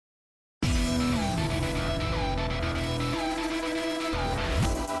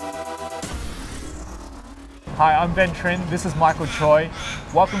Hi, I'm Ben Trinh. This is Michael Choi.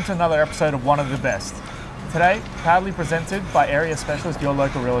 Welcome to another episode of One of the Best. Today, proudly presented by Area Specialist, your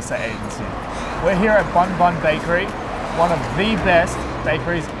local real estate agency. We're here at Bun Bun Bakery, one of the best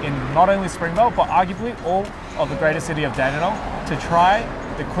bakeries in not only Springvale, but arguably all of the greater city of Dandenong, to try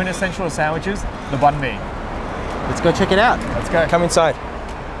the quintessential sandwiches, the Banh Mi. Let's go check it out. Let's go. Come inside.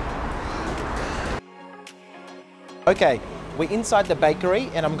 Okay, we're inside the bakery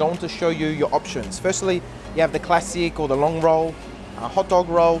and I'm going to show you your options. Firstly, you have the classic or the long roll, hot dog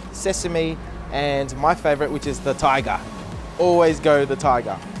roll, sesame, and my favorite, which is the tiger. Always go the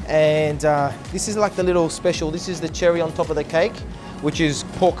tiger. And this is like the little special. This is the cherry on top of the cake, which is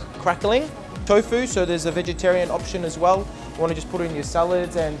pork crackling. Tofu, so there's a vegetarian option as well. You want to just put it in your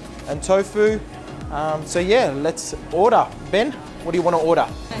salads and tofu. So yeah, let's order. Ben, what do you want to order?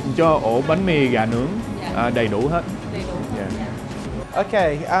 Cho ổ bánh mì gà nướng, đầy đủ hết. Yeah.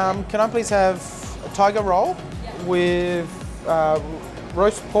 Okay, can I please have a tiger roll with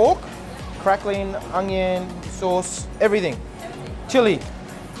roast pork, crackling onion, sauce, everything. Chili.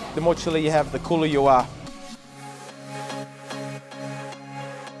 The more chili you have, the cooler you are.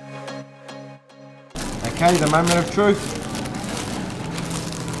 Okay, the moment of truth.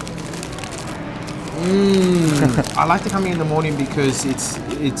 I like to come here in the morning because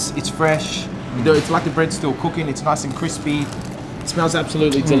it's fresh. It's like the bread's still cooking. It's nice and crispy. It smells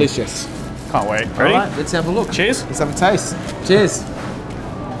absolutely delicious. Can't wait. Ready? All right, let's have a look. Cheers. Let's have a taste. Cheers.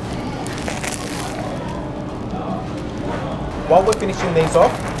 While we're finishing these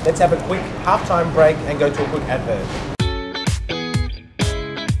off, let's have a quick halftime break and go to a quick advert.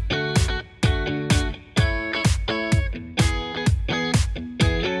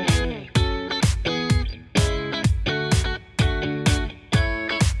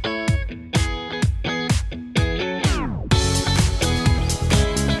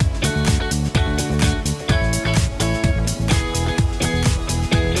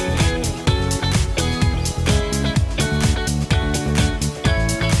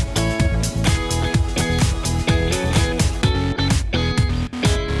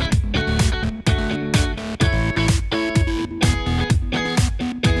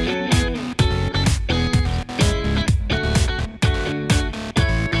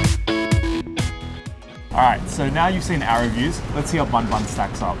 Alright, so now you've seen our reviews, let's see how Bun Bun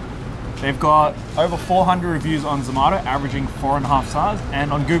stacks up. They've got over 400 reviews on Zomato, averaging 4.5 stars,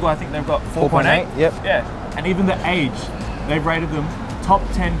 and on Google I think they've got 4.8. Yep. Yeah, and even the age, they've rated them top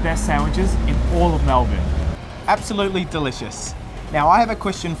 10 best sandwiches in all of Melbourne. Absolutely delicious. Now I have a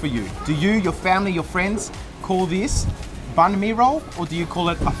question for you. Do you, your family, your friends call this banh mi roll, or do you call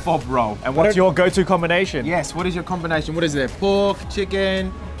it a fob roll? And what's your go-to combination? Yes, what is your combination? What is there? Pork,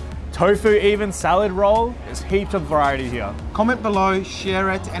 chicken, tofu, even salad roll. There's heaps of variety here. Comment below,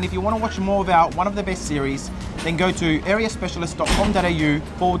 share it, and if you want to watch more of our One of the Best series, then go to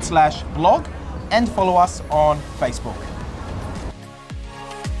areaspecialist.com.au/blog and follow us on Facebook.